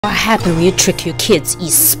What happens when you trick your kids eat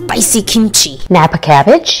spicy kimchi? Napa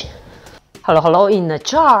cabbage. Hello, in a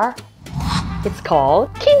jar. It's called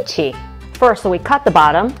kimchi. First, we cut the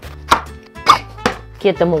bottom.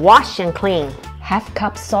 Get them washed and clean. Half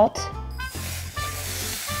cup salt.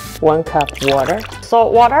 1 cup water.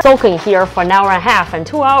 Salt water. Soaking here for an hour and a half and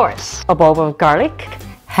 2 hours. A bulb of garlic.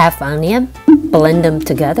 Half onion. Blend them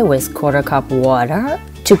together with 1/4 cup water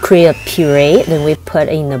to create a puree. Then we put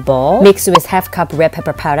in a bowl. Mix with half cup red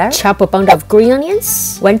pepper powder. Chop a bunch of green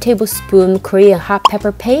onions. 1 tablespoon Korean hot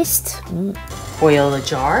pepper paste. Oil the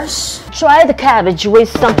jars. Dry the cabbage with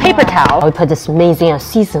some paper towel. We put this amazing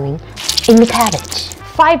seasoning in the cabbage.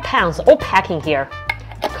 5 pounds all packing here.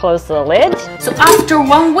 Close the lid. So after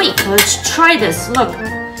 1 week, let's try this. Look.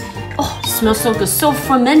 Oh, it smells so good. So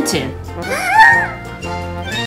fermented.